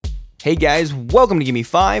Hey guys, welcome to Gimme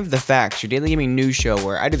 5, The Facts, your daily gaming news show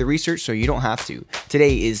where I do the research so you don't have to.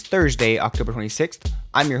 Today is Thursday, October 26th.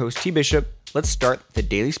 I'm your host, T Bishop. Let's start the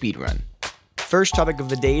daily speedrun. First topic of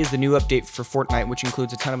the day is the new update for Fortnite, which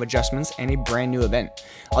includes a ton of adjustments and a brand new event.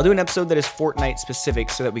 I'll do an episode that is Fortnite specific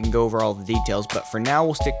so that we can go over all the details, but for now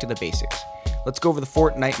we'll stick to the basics. Let's go over the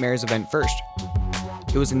Fortnitemares event first.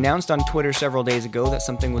 It was announced on Twitter several days ago that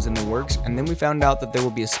something was in the works, and then we found out that there will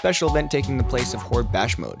be a special event taking the place of Horde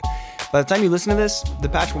Bash mode. By the time you listen to this, the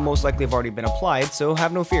patch will most likely have already been applied, so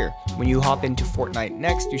have no fear. When you hop into Fortnite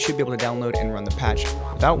next, you should be able to download and run the patch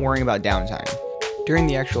without worrying about downtime. During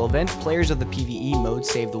the actual event, players of the PvE mode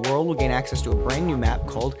Save the World will gain access to a brand new map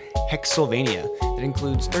called Hexylvania that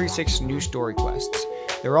includes 36 new story quests.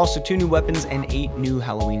 There are also 2 new weapons and 8 new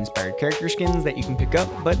Halloween-inspired character skins that you can pick up,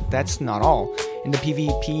 but that's not all. In the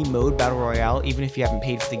PvP mode Battle Royale, even if you haven't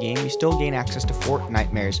paid for the game, you still gain access to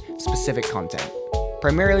Fortnitemares specific content.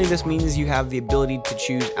 Primarily, this means you have the ability to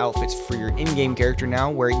choose outfits for your in-game character now,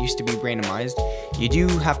 where it used to be randomized. You do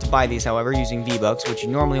have to buy these, however, using V-Bucks, which you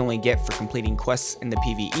normally only get for completing quests in the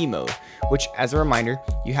PvE mode, which, as a reminder,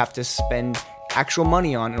 you have to spend actual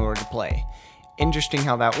money on in order to play. Interesting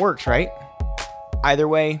how that works, right? Either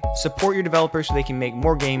way, support your developers so they can make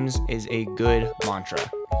more games is a good mantra.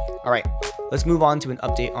 Alright, let's move on to an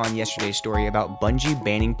update on yesterday's story about Bungie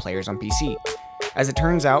banning players on PC. As it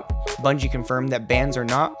turns out, Bungie confirmed that bans are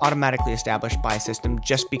not automatically established by a system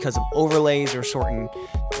just because of overlays or certain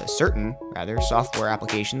software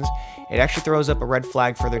applications. It actually throws up a red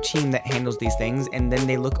flag for their team that handles these things, and then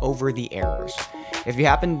they look over the errors. If you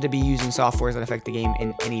happen to be using softwares that affect the game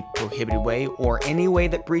in any prohibited way or any way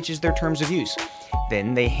that breaches their terms of use,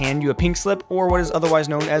 then they hand you a pink slip or what is otherwise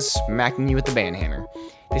known as smacking you with the ban hammer.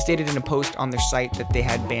 They stated in a post on their site that they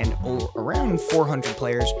had banned around 400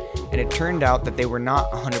 players, and it turned out that they were not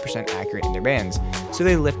 100% accurate in their bans, so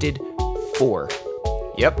they lifted 4.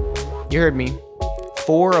 Yep, you heard me.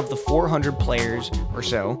 4 of the 400 players or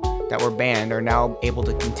so that were banned are now able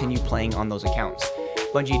to continue playing on those accounts.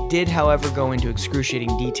 Bungie did, however, go into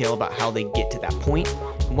excruciating detail about how they get to that point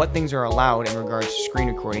and what things are allowed in regards to screen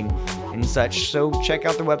recording and such, so check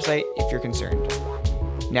out their website if you're concerned.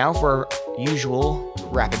 Now for our usual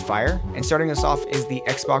rapid fire, and starting us off is the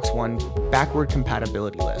Xbox One backward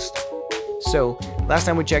compatibility list. So, last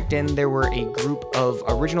time we checked in, there were a group of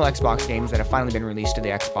original Xbox games that have finally been released to the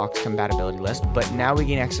Xbox compatibility list, but now we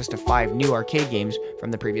gain access to 5 new arcade games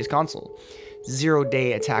from the previous console. Zero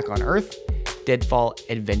Day Attack on Earth, Deadfall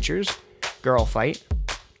Adventures, Girl Fight,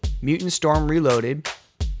 Mutant Storm Reloaded,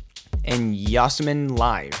 and Yasmin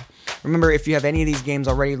Live. Remember, if you have any of these games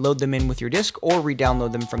already, load them in with your disc or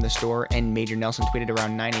re-download them from the store, and Major Nelson tweeted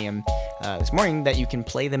around 9 a.m. This morning that you can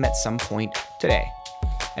play them at some point today.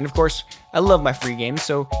 And of course, I love my free games,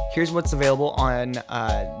 so here's what's available on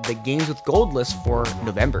the Games with Gold list for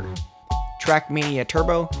November. Trackmania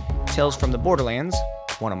Turbo, Tales from the Borderlands,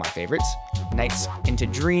 one of my favorites, Nights into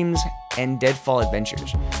Dreams, and Deadfall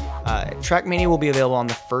Adventures. Trackmania will be available on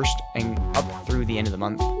the 1st and up through the end of the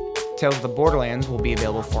month. Tales of the Borderlands will be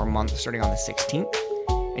available for a month starting on the 16th,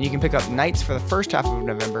 and you can pick up Nights for the first half of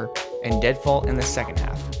November and Deadfall in the second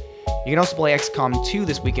half. You can also play XCOM 2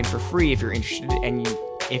 this weekend for free if you're interested, and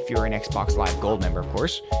if you're an Xbox Live Gold member, of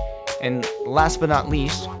course. And last but not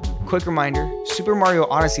least, quick reminder, Super Mario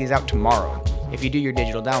Odyssey is out tomorrow. If you do your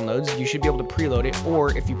digital downloads, you should be able to preload it,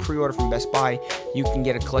 or if you pre-order from Best Buy, you can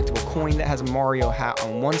get a collectible coin that has a Mario hat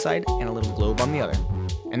on one side and a little globe on the other.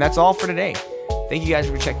 And that's all for today. Thank you guys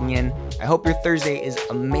for checking in. I hope your Thursday is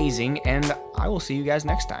amazing, and I will see you guys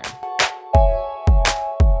next time.